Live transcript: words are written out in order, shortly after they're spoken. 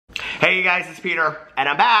Hey you guys, it's Peter, and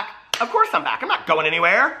I'm back. Of course I'm back. I'm not going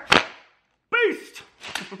anywhere. Beast.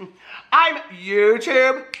 I'm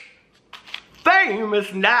YouTube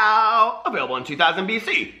famous now. Available in 2000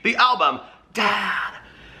 BC. The album, Dad,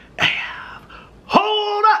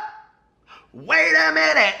 hold up. Wait a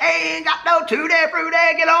minute, ain't got no tutti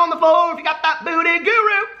frutti. Get on the floor if you got that booty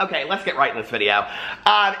guru. Okay, let's get right in this video.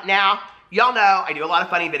 Now, y'all know I do a lot of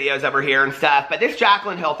funny videos over here and stuff, but this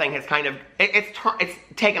Jaclyn Hill thing has kind of, it's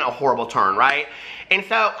taken a horrible turn, right? And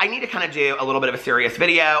so I need to kind of do a little bit of a serious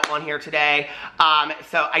video on here today.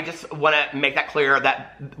 So I just want to make that clear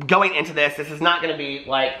that going into this is not going to be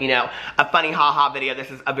like, you know, a funny haha video. This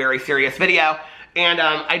is a very serious video. And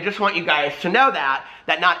I just want you guys to know that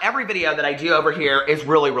not every video that I do over here is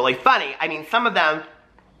really, really funny. I mean, some of them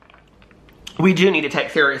we do need to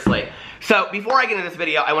take seriously. So before I get into this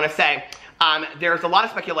video, I want to say, there's a lot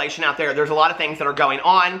of speculation out there. There's a lot of things that are going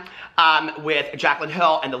on with Jaclyn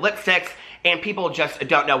Hill and the lipsticks, and people just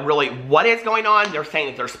don't know really what is going on. They're saying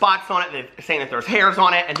that there's spots on it, they're saying that there's hairs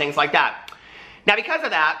on it, and things like that. Now, because of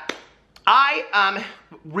that, I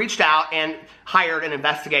reached out and hired an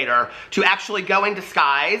investigator to actually go in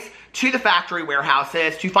disguise to the factory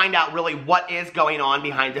warehouses to find out really what is going on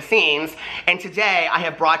behind the scenes. And today I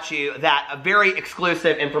have brought you that very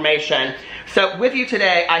exclusive information. So with you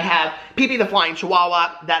today I have Pee-Pee the Flying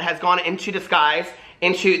Chihuahua that has gone into disguise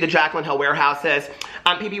into the Jaclyn Hill warehouses.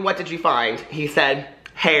 Pee-Pee, what did you find? He said,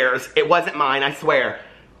 hairs. It wasn't mine, I swear.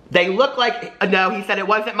 They look like, no, he said it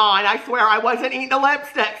wasn't mine. I swear I wasn't eating the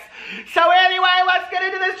lipsticks. So anyway, let's get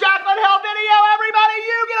into this Jaclyn Hill video. Everybody,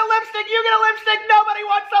 you get a lipstick, you get a lipstick. Nobody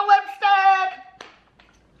wants a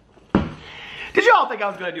lipstick. Did you all think I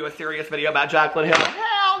was going to do a serious video about Jaclyn Hill?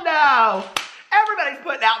 Hell no. Everybody's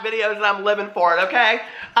putting out videos and I'm living for it, okay?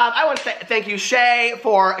 I want to say thank you, Shay,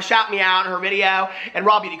 for shouting me out in her video. And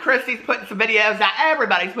Raw Beauty Christie's putting some videos out.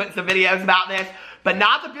 Everybody's putting some videos about this. But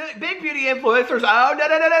not the big beauty influencers. Oh,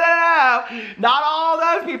 no. Not all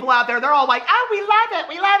those people out there. They're all like, oh, we love it.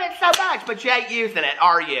 We love it so much. But you ain't using it,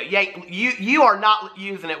 are you? You are not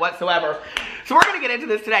using it whatsoever. So we're going to get into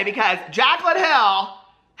this today because Jaclyn Hill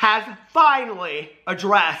has finally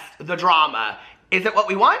addressed the drama. Is it what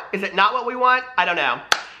we want? Is it not what we want? I don't know.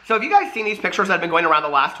 So have you guys seen these pictures that have been going around the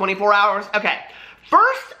last 24 hours? Okay.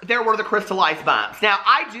 First, there were the crystallized bumps. Now,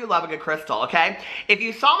 I do love a good crystal, okay? If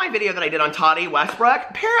you saw my video that I did on Toddy Westbrook,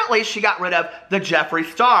 apparently she got rid of the Jeffree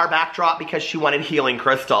Star backdrop because she wanted healing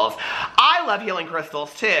crystals. I love healing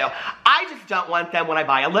crystals too. I just don't want them when I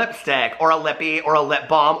buy a lipstick or a lippy or a lip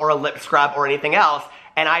balm or a lip scrub or anything else.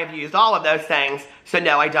 And I have used all of those things, so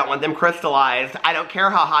no, I don't want them crystallized. I don't care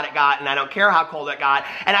how hot it got, and I don't care how cold it got,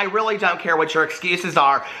 and I really don't care what your excuses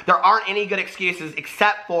are. There aren't any good excuses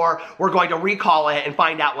except for we're going to recall it and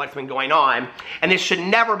find out what's been going on. And this should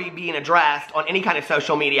never be being addressed on any kind of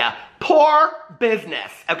social media. Poor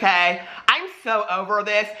business, okay? I'm so over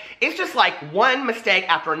this. It's just like one mistake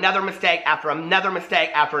after another mistake after another mistake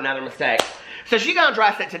after another mistake. So she's going to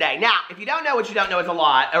address it today. Now, if you don't know what you don't know is a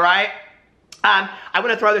lot, all right? I'm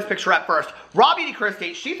going to throw this picture up first. Raw Beauty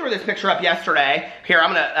Christie, she threw this picture up yesterday. Here,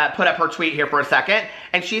 I'm going to put up her tweet here for a second.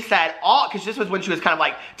 And she said, because this was when she was kind of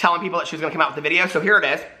like telling people that she was going to come out with the video. So here it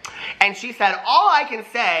is. And she said, all I can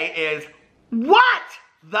say is, what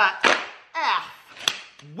the F?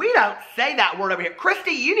 We don't say that word over here.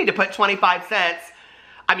 Christy, you need to put 25 cents.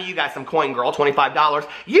 I mean, you got some coin, girl, $25.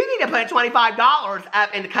 You need to put $25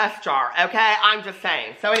 up in the cuss jar, okay? I'm just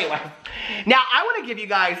saying. So anyway, now I want to give you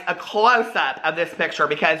guys a close-up of this picture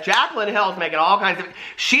because Jaclyn Hill's making all kinds of...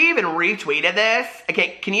 She even retweeted this.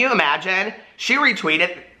 Okay, can you imagine? She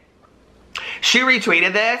retweeted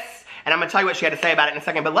this, and I'm going to tell you what she had to say about it in a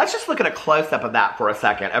second, but let's just look at a close-up of that for a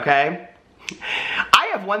second, okay?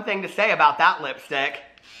 I have one thing to say about that lipstick.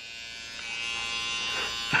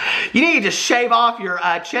 You need to just shave off your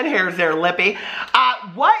chin hairs there, Lippy.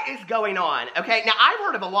 What is going on? Okay, now I've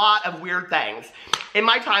heard of a lot of weird things in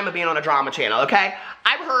my time of being on a drama channel, okay?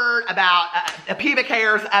 I've heard about pubic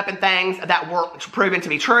hairs up and things that weren't proven to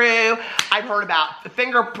be true. I've heard about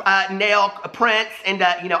fingernail prints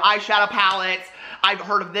into, you know, eyeshadow palettes. I've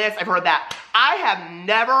heard of this, I've heard of that. I have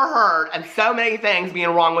never heard of so many things being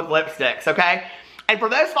wrong with lipsticks, okay? And for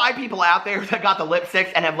those 5 people out there that got the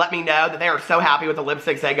lipsticks and have let me know that they are so happy with the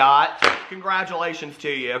lipsticks they got, congratulations to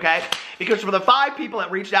you, okay? Because for the 5 people that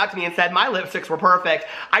reached out to me and said my lipsticks were perfect,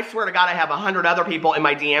 I swear to God I have 100 other people in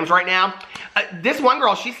my DMs right now. This one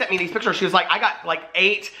girl, she sent me these pictures. She was like, I got like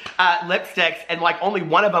 8 lipsticks and like only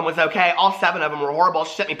one of them was okay. All 7 of them were horrible.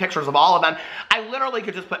 She sent me pictures of all of them. I literally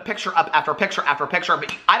could just put picture up after picture after picture,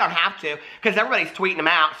 but I don't have to because everybody's tweeting them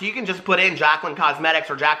out. So you can just put in Jaclyn Cosmetics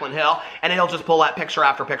or Jaclyn Hill and it'll just pull up picture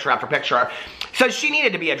after picture after picture. So she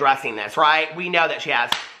needed to be addressing this, right? We know that she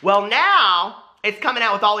has. Well, now it's coming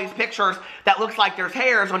out with all these pictures that looks like there's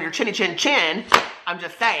hairs on your chinny chin chin. I'm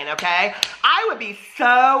just saying, okay? I would be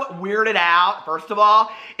so weirded out, first of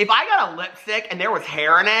all. If I got a lipstick and there was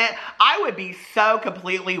hair in it, I would be so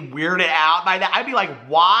completely weirded out by that. I'd be like,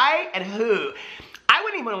 why and who? I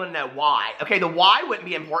wouldn't even want to know why. Okay, the why wouldn't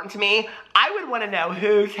be important to me. I would want to know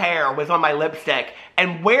whose hair was on my lipstick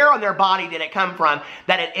and where on their body did it come from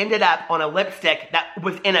that it ended up on a lipstick that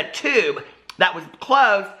was in a tube that was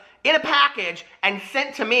closed in a package and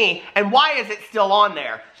sent to me, and why is it still on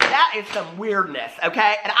there? That is some weirdness,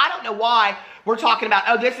 okay? And I don't know why we're talking about,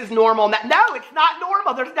 oh, this is normal. No, it's not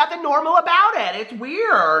normal. There's nothing normal about it. It's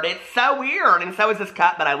weird. It's so weird, and so is this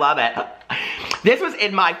cut, but I love it. This was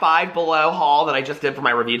in my Five Below haul that I just did for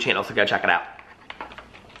my review channel, so go check it out.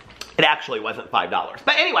 It actually wasn't $5.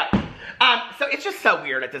 But anyway, so it's just so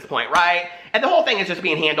weird at this point, right? And the whole thing is just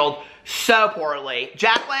being handled so poorly.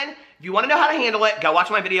 Jaclyn, if you want to know how to handle it, go watch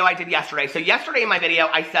my video I did yesterday. So yesterday in my video,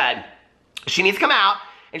 I said she needs to come out,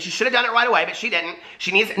 and she should have done it right away, but she didn't.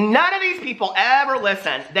 She needs, none of these people ever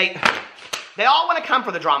listen. They all want to come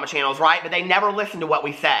for the drama channels, right? But they never listen to what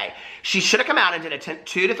we say. She should have come out and did a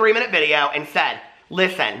 2 to 3 minute video and said,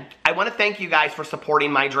 listen, I want to thank you guys for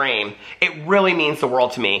supporting my dream. It really means the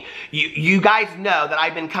world to me. You guys know that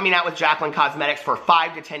I've been coming out with Jaclyn Cosmetics for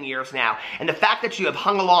 5 to 10 years now. And the fact that you have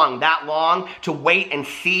hung along that long to wait and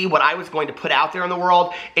see what I was going to put out there in the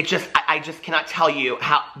world, I just cannot tell you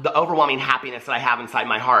how the overwhelming happiness that I have inside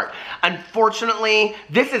my heart. Unfortunately,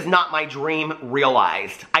 this is not my dream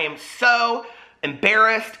realized. I am so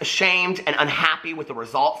embarrassed, ashamed, and unhappy with the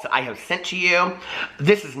results that I have sent to you.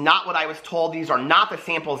 This is not what I was told. These are not the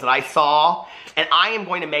samples that I saw. And I am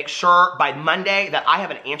going to make sure by Monday that I have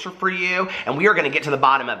an answer for you, and we are going to get to the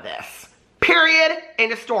bottom of this. Period.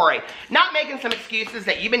 End of story. Not making some excuses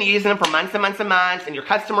that you've been using them for months and months and months, and your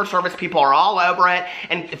customer service people are all over it,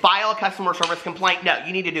 and file a customer service complaint. No,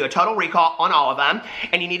 you need to do a total recall on all of them,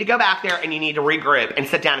 and you need to go back there and you need to regroup and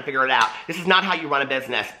sit down and figure it out. This is not how you run a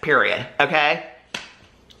business, period. Okay?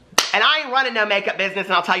 And I ain't running no makeup business,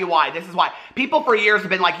 and I'll tell you why. This is why. People for years have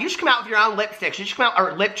been like, you should come out with your own lipsticks. You should come out,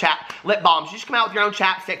 or lip balms. You should come out with your own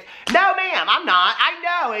chapsticks. No, ma'am, I'm not. I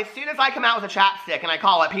know. As soon as I come out with a chapstick, and I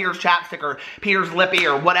call it Peter's Chapstick, or Peter's Lippy,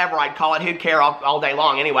 or whatever I'd call it, who'd care all day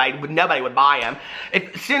long anyway. Nobody would buy them.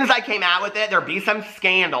 As soon as I came out with it, there'd be some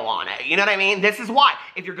scandal on it. You know what I mean? This is why.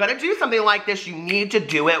 If you're going to do something like this, you need to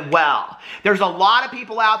do it well. There's a lot of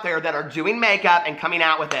people out there that are doing makeup and coming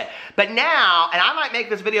out with it. But now, and I might make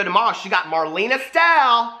this video tomorrow, she got Marlene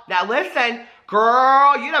Estelle. Now listen,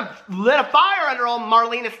 girl, you done lit a fire under old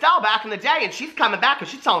Marlene Estelle back in the day, and she's coming back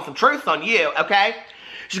because she's telling some truths on you, okay?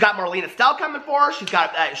 She's got Marlene Estelle coming for her. She's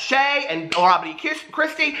got Shay and Robbie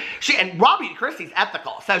Christie. And Robbie Christie's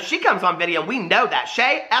ethical. So she comes on video, and we know that.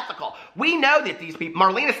 Shay, ethical. We know that these people,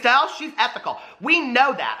 Marlene Estelle, she's ethical. We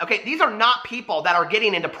know that. Okay, these are not people that are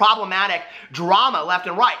getting into problematic drama left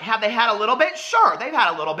and right. Have they had a little bit? Sure, they've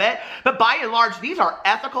had a little bit. But by and large, these are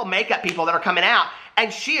ethical makeup people that are coming out.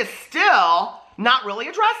 And she is still not really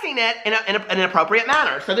addressing it in an appropriate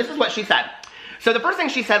manner. So this is what she said. So the first thing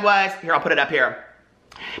she said was, here, I'll put it up here.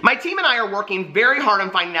 My team and I are working very hard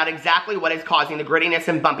on finding out exactly what is causing the grittiness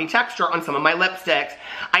and bumpy texture on some of my lipsticks.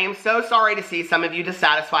 I am so sorry to see some of you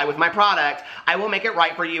dissatisfied with my product. I will make it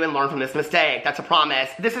right for you and learn from this mistake. That's a promise.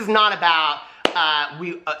 This is not about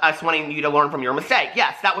us wanting you to learn from your mistake.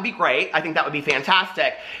 Yes, that would be great. I think that would be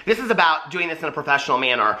fantastic. This is about doing this in a professional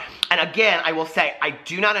manner. And again, I will say, I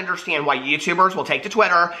do not understand why YouTubers will take to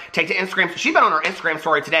Twitter, take to Instagram. She's been on her Instagram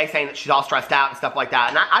story today saying that she's all stressed out and stuff like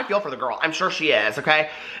that. And I feel for the girl. I'm sure she is, okay?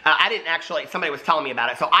 I didn't actually, somebody was telling me about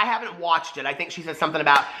it, so I haven't watched it. I think she said something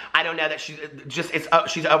about, I don't know, that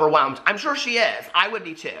she's overwhelmed. I'm sure she is. I would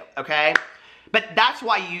be too, okay? But that's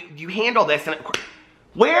why you handle this and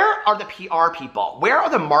where are the PR people? Where are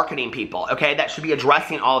the marketing people, okay, that should be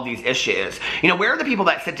addressing all of these issues? You know, where are the people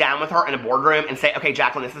that sit down with her in a boardroom and say, okay,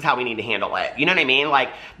 Jaclyn, this is how we need to handle it? You know what I mean? Like,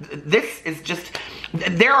 this is just,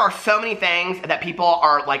 there are so many things that people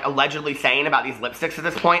are, like, allegedly saying about these lipsticks at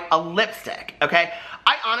this point. A lipstick, okay?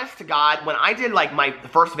 I, honest to God, when I did, like, my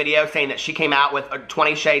first video saying that she came out with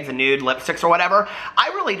 20 shades of nude lipsticks or whatever, I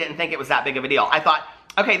really didn't think it was that big of a deal. I thought,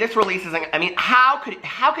 okay, this release isn't, I mean, how could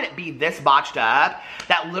it be this botched up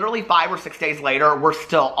that literally 5 or 6 days later, we're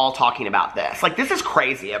still all talking about this? Like, this is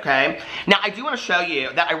crazy, okay? Now, I do want to show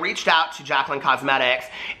you that I reached out to Jaclyn Cosmetics,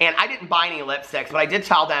 and I didn't buy any lipsticks, but I did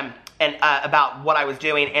tell them, and about what I was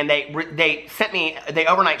doing, and they sent me, they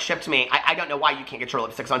overnight shipped me, I don't know why you can't get your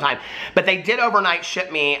lipsticks on time, but they did overnight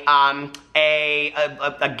ship me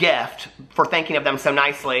a gift for thinking of them so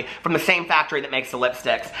nicely from the same factory that makes the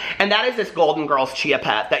lipsticks. And that is this Golden Girls Chia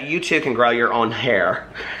Pet that you too can grow your own hair.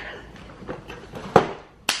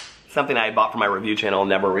 Something I bought for my review channel and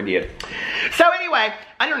never reviewed. So anyway,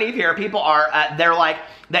 underneath here, people are, they're like,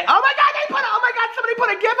 oh my God, somebody put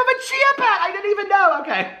a gif of a Chia Pet. I didn't even know,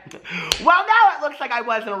 okay. Well, now it looks like I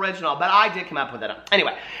was an original, but I did come up with it.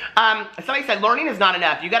 Anyway, somebody said, learning is not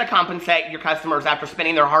enough. You gotta compensate your customers after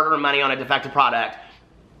spending their hard-earned money on a defective product.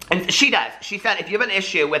 And she does. She said, if you have an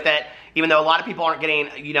issue with it, even though a lot of people aren't getting,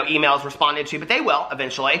 you know, emails responded to, but they will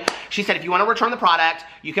eventually. She said, if you want to return the product,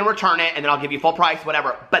 you can return it, and then I'll give you full price,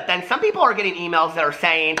 whatever. But then some people are getting emails that are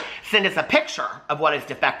saying, send us a picture of what is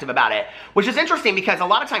defective about it, which is interesting because a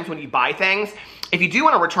lot of times when you buy things, if you do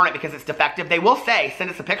want to return it because it's defective, they will say, send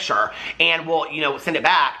us a picture, and we'll, you know, send it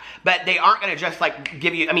back. But they aren't going to just, like,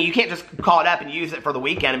 give you, I mean, you can't just call it up and use it for the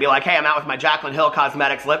weekend and be like, hey, I'm out with my Jaclyn Hill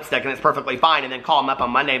Cosmetics lipstick, and it's perfectly fine, and then call them up on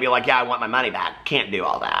Monday and be like, yeah, I want my money back. Can't do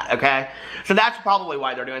all that, okay? So that's probably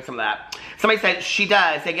why they're doing some of that. Somebody said she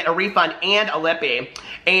does. They get a refund and a lippy.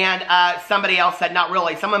 And somebody else said not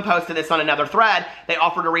really. Someone posted this on another thread. They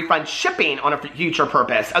offered a refund shipping on a future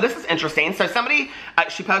purpose. Oh, this is interesting. So somebody,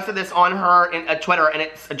 she posted this on her Twitter, and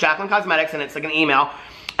it's Jaclyn Cosmetics, and it's like an email.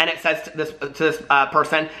 And it says to this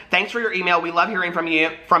person, thanks for your email. We love hearing from you.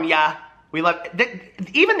 We love,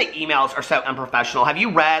 even the emails are so unprofessional. Have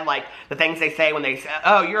you read, like, the things they say when they say,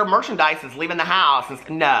 oh, your merchandise is leaving the house?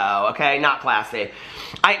 No, okay, not classy.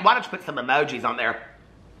 Why don't you put some emojis on there?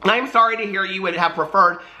 I'm sorry to hear you would have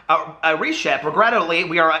preferred a reship. Regrettably,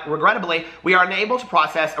 we are unable to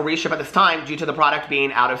process a reship at this time due to the product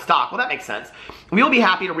being out of stock. Well, that makes sense. We will be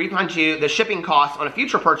happy to refund you the shipping costs on a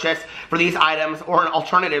future purchase for these items or an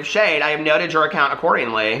alternative shade. I have noted your account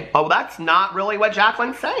accordingly. Oh, that's not really what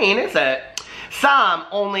Jaclyn's saying, is it?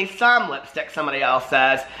 Only some lipstick, somebody else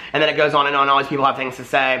says. And then it goes on and on. All these people have things to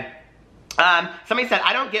say. Somebody said,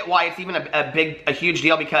 I don't get why it's even a huge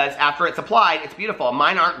deal because after it's applied, it's beautiful.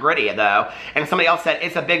 Mine aren't gritty, though. And somebody else said,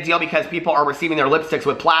 it's a big deal because people are receiving their lipsticks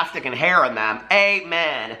with plastic and hair in them.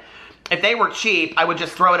 Amen. If they were cheap, I would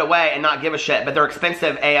just throw it away and not give a shit. But they're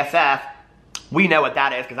expensive ASF. We know what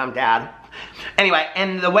that is because I'm dad. Anyway,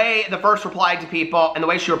 and the way the first replied to people, and the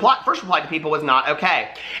way she first replied to people was not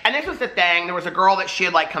okay. And this was the thing, there was a girl that she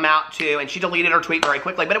had like come out to, and she deleted her tweet very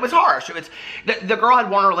quickly, but it was harsh. It was, the girl had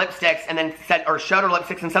worn her lipsticks and then said, or showed her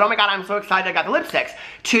lipsticks and said, oh my God, I'm so excited I got the lipsticks.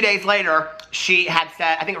 2 days later, she had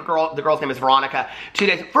said, I think the girl's name is Veronica.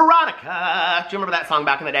 Veronica, do you remember that song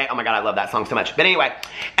back in the day? Oh my God, I love that song so much. But anyway,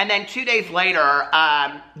 and then 2 days later,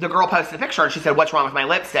 the girl posted a picture and she said, what's wrong with my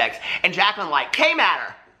lipsticks? And Jaclyn like came at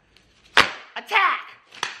her. Attack!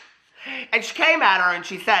 And she came at her and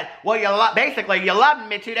she said, well, basically, you loved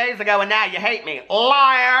me 2 days ago and now you hate me.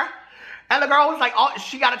 Liar! And the girl was like, oh,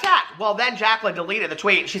 she got attacked. Well, then Jaclyn deleted the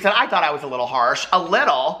tweet. She said, I thought I was a little harsh. A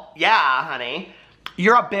little? Yeah, honey.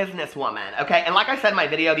 You're a businesswoman, okay? And like I said in my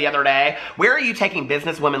video the other day, where are you taking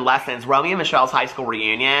businesswoman lessons? Romeo and Michelle's high school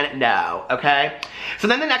reunion? No, okay? So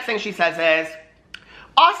then the next thing she says is,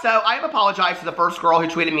 also, I have apologized to the first girl who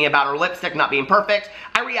tweeted me about her lipstick not being perfect.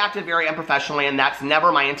 I reacted very unprofessionally, and that's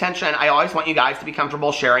never my intention. I always want you guys to be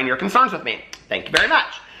comfortable sharing your concerns with me. Thank you very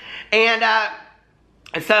much. And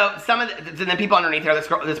so then people underneath here,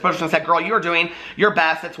 this person said, girl, you are doing your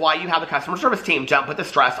best. That's why you have the customer service team. Don't put the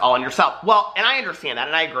stress all on yourself. Well, and I understand that,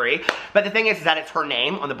 and I agree. But the thing is that it's her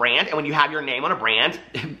name on the brand, and when you have your name on a brand,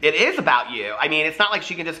 it is about you. I mean, it's not like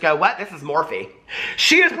she can just go, what? This is Morphe.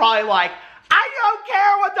 She is probably like, I don't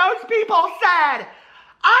care what those people said.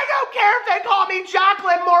 I don't care if they call me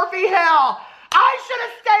Jaclyn Morphe Hill. I should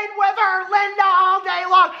have stayed with her, Linda, all day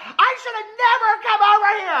long. I should have never come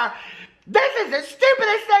over here. This is the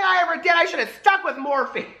stupidest thing I ever did. I should have stuck with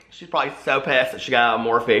Morphe. She's probably so pissed that she got out of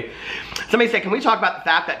Morphe. Somebody said, can we talk about the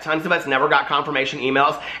fact that tons of us never got confirmation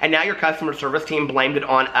emails and now your customer service team blamed it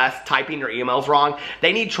on us typing your emails wrong?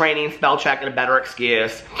 They need training, spell check, and a better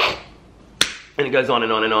excuse. And it goes on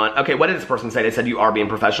and on and on. Okay, what did this person say? They said you are being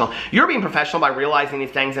professional. You're being professional by realizing these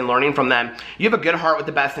things and learning from them. You have a good heart with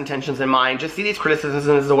the best intentions in mind. Just see these criticisms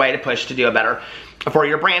as a way to push to do a better for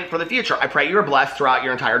your brand for the future. I pray you are blessed throughout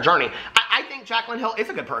your entire journey. I think think Jaclyn Hill is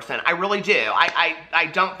a good person. I really do. I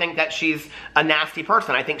don't think that she's a nasty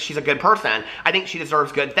person. I think she's a good person. I think she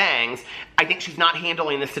deserves good things. I think she's not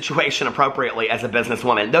handling this situation appropriately as a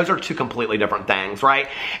businesswoman. Those are two completely different things, right?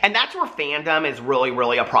 And that's where fandom is really,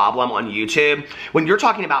 really a problem on YouTube. When you're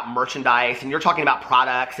talking about merchandise and you're talking about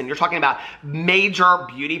products and you're talking about major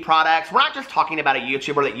beauty products, we're not just talking about a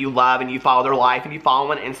YouTuber that you love and you follow their life and you follow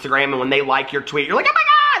them on Instagram and when they like your tweet, you're like, oh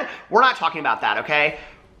my God! We're not talking about that, okay?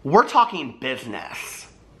 We're talking business.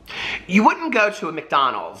 You wouldn't go to a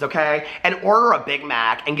McDonald's, okay, and order a Big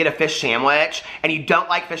Mac and get a fish sandwich, and you don't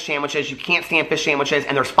like fish sandwiches, you can't stand fish sandwiches,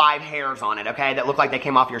 and there's 5 hairs on it, okay, that look like they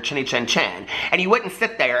came off your chinny chin chin. And you wouldn't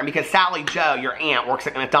sit there, and because Sally Joe, your aunt, works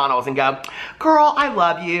at McDonald's and go, girl, I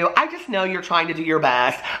love you. I just know you're trying to do your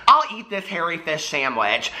best. I'll eat this hairy fish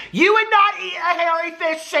sandwich. You would not eat a hairy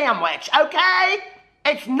fish sandwich, okay?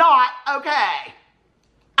 It's not okay.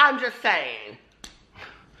 I'm just saying.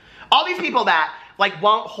 All these people that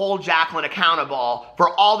won't hold Jaclyn accountable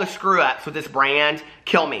for all the screw-ups with this brand,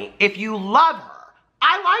 kill me. If you love her,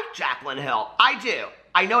 I like Jaclyn Hill. I do.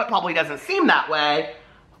 I know it probably doesn't seem that way,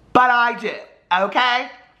 but I do, okay?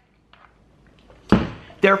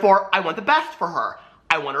 Therefore, I want the best for her.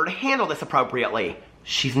 I want her to handle this appropriately.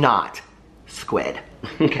 She's not. Squid.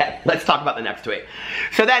 Okay, let's talk about the next tweet.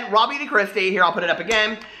 So then, Robbie DeChristie, here I'll put it up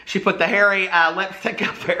again. She put the hairy lipstick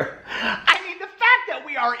up there. I mean, the fact that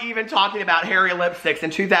we are even talking about hairy lipsticks in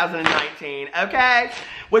 2019, okay?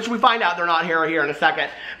 Which we find out they're not hairy here in a second.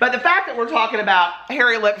 But the fact that we're talking about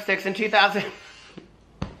hairy lipsticks in 2000...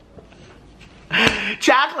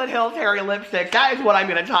 Jaclyn Hill's hairy lipsticks, that is what I'm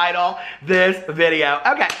going to title this video.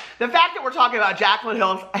 Okay, the fact that we're talking about Jaclyn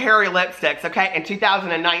Hill's hairy lipsticks, okay, in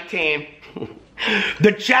 2019...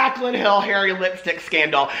 The Jaclyn Hill hairy lipstick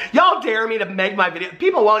scandal. Y'all dare me to make my video.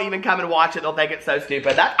 People won't even come and watch it. They'll think it's so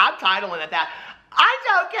stupid. I'm titling it that. I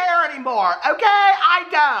don't care anymore, okay? I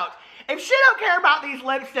don't. If she don't care about these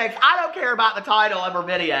lipsticks, I don't care about the title of her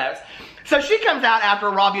videos. So she comes out after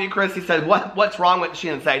Robbie DeChristie said, what's wrong with, she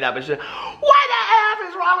didn't say that, but she said, what the F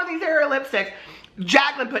is wrong with these hairy lipsticks?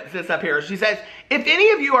 Jaclyn puts this up here. She says, if any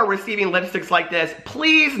of you are receiving lipsticks like this,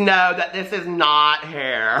 please know that this is not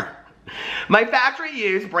hair. My factory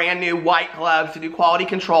used brand new white gloves to do quality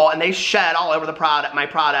control and they shed all over the my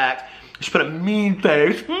product. She put a mean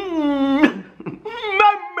face. I'm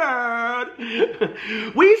mad.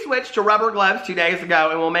 We switched to rubber gloves 2 days ago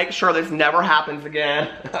and we'll make sure this never happens again.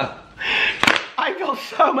 I feel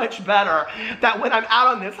so much better that when I'm out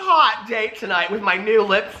on this hot date tonight with my new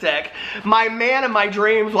lipstick, my man in my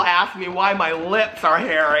dreams will ask me why my lips are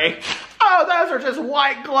hairy. Oh, those are just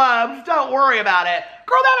white gloves. Don't worry about it.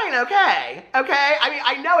 Girl, that ain't okay, okay? I mean,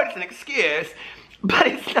 I know it's an excuse, but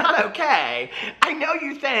it's not okay. I know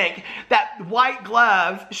you think that white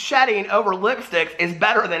gloves shedding over lipsticks is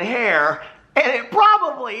better than hair, and it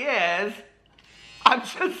probably is. I'm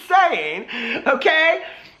just saying, okay?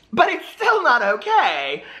 But it's still not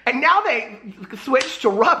okay. And now they switched to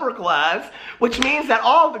rubber gloves, which means that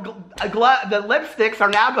all the lipsticks are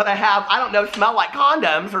now going to have, I don't know, smell like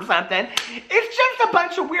condoms or something. It's just a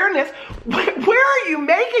bunch of weirdness. Where are you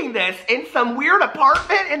making this? In some weird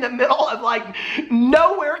apartment in the middle of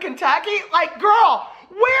nowhere, Kentucky? Like, girl,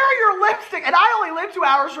 where are your lipstick? And I only live 2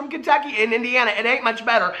 hours from Kentucky in Indiana. It ain't much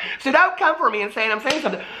better. So don't come for me and saying I'm saying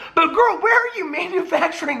something. But girl, where are you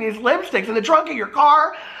manufacturing these lipsticks? In the trunk of your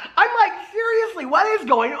car? I'm like, seriously, what is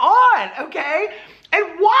going on, okay? And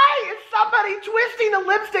why is somebody twisting the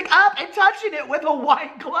lipstick up and touching it with a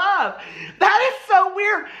white glove? That is so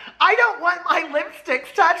weird. I don't want my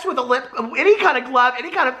lipsticks touched with any kind of glove,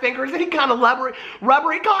 any kind of fingers, any kind of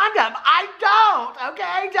rubbery condom. I don't,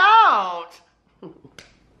 okay? Don't.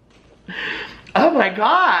 Oh my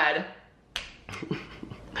God.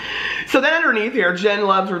 So then underneath here, Jen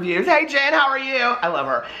loves reviews. Hey Jen, how are you? I love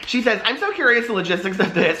her. She says, I'm so curious the logistics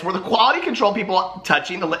of this. Were the quality control people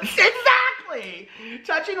touching the lips? Exactly!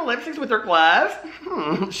 Touching the lipsticks with their gloves?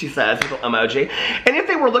 She says with an emoji. And if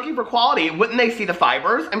they were looking for quality, wouldn't they see the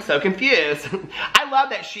fibers? I'm so confused. I love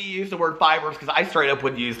that she used the word fibers because I straight up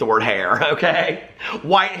would use the word hair, okay?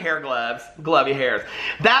 White hair gloves, glovey hairs.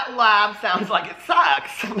 That lab sounds like it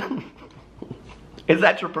sucks. Is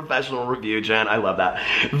that your professional review, Jen? I love that.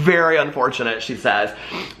 Very unfortunate, she says.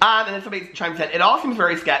 And then somebody chimes in, it all seems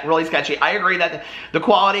really sketchy. I agree that the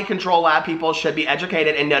quality control lab people should be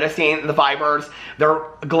educated in noticing the fibers their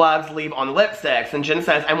gloves leave on the lipsticks. And Jen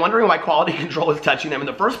says, I'm wondering why quality control is touching them in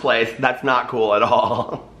the first place. That's not cool at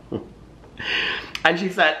all. And she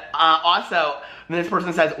said, also, and this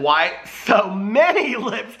person says, why so many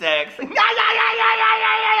lipsticks? Somebody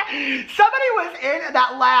was in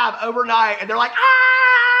that lab overnight and they're like, ah!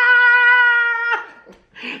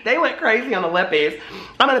 They went crazy on the lippies.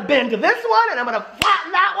 I'm gonna bend to this one, and I'm gonna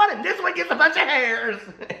flatten that one, and this one gets a bunch of hairs.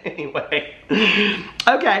 Anyway.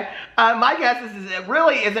 Okay, my guess is it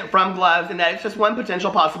really isn't from gloves, and that it's just one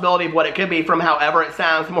potential possibility of what it could be from however it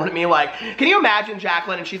sounds more to me like. Can you imagine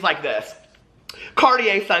Jaclyn, and she's like this.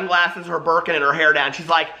 Cartier sunglasses, her Birkin, and her hair down. She's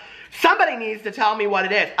like, somebody needs to tell me what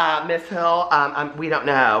it is. Miss Hill, we don't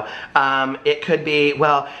know. It could be,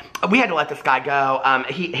 well, we had to let this guy go.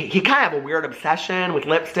 He kind of have a weird obsession with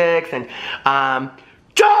lipsticks, and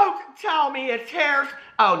don't tell me it's hairs.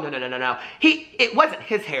 Oh, no. It wasn't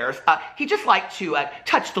his hairs. He just liked to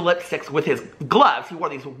touch the lipsticks with his gloves. He wore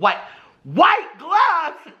these white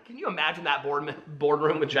gloves. Can you imagine that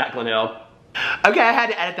boardroom with Jaclyn Hill? Okay, I had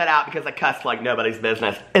to edit that out because I cussed like nobody's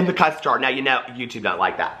business in the cuss jar. Now, you know, YouTube don't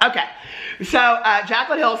like that. Okay, so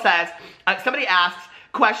Jaclyn Hill says, somebody asks,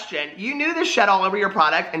 question, you knew this shed all over your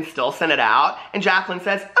product and still sent it out? And Jaclyn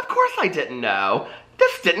says, of course I didn't know.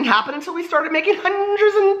 This didn't happen until we started making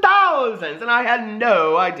hundreds and thousands, and I had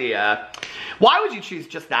no idea. Why would you choose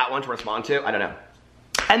just that one to respond to? I don't know.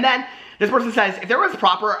 And then this person says, if there was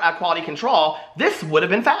proper quality control, this would have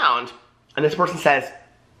been found. And this person says,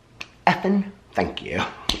 effing thank you.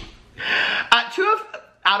 2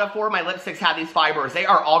 out of 4 of my lipsticks have these fibers. They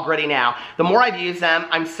are all gritty now. The more I've used them,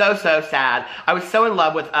 I'm so sad. I was so in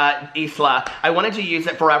love with Isla. I wanted to use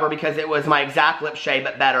it forever because it was my exact lip shade,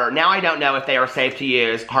 but better. Now I don't know if they are safe to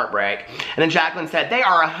use. Heartbreak. And then Jaclyn said, they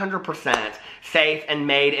are 100% safe and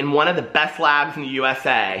made in one of the best labs in the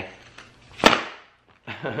USA.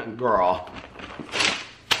 Girl.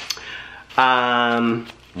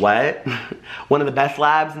 What? One of the best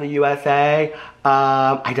labs in the USA?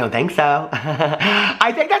 I don't think so.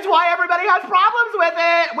 I think that's why everybody has problems with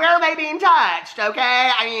it. Where are they being touched, okay?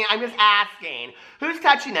 I mean, I'm just asking. Who's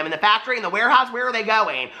touching them? In the factory, in the warehouse? Where are they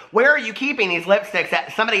going? Where are you keeping these lipsticks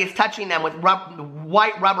that somebody is touching them with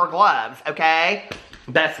white rubber gloves, okay?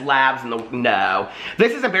 Best labs in the... No.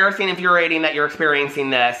 This is embarrassing and infuriating that you're experiencing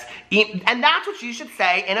this. And that's what you should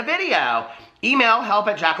say in a video. Email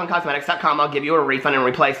help@jaclyncosmetics.com. I'll give you a refund and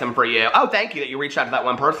replace them for you. Oh, thank you that you reached out to that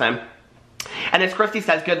one person. And as Christy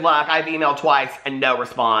says, good luck. I've emailed twice and no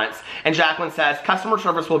response. And Jaclyn says, customer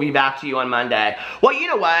service will be back to you on Monday. Well, you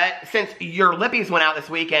know what? Since your lippies went out this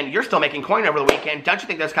weekend, you're still making coin over the weekend. Don't you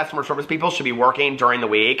think those customer service people should be working during the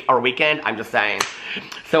week or weekend? I'm just saying.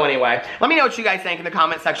 So anyway, let me know what you guys think in the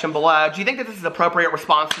comment section below. Do you think that this is an appropriate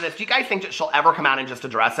response to this? Do you guys think that she'll ever come out and just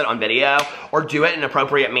address it on video or do it in an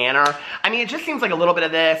appropriate manner? I mean, it just seems like a little bit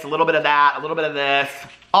of this, a little bit of that, a little bit of this,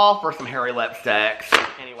 all for some hairy lipsticks.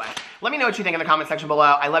 Anyway, let me know what you think in the comment section below.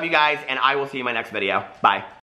 I love you guys, and I will see you in my next video. Bye.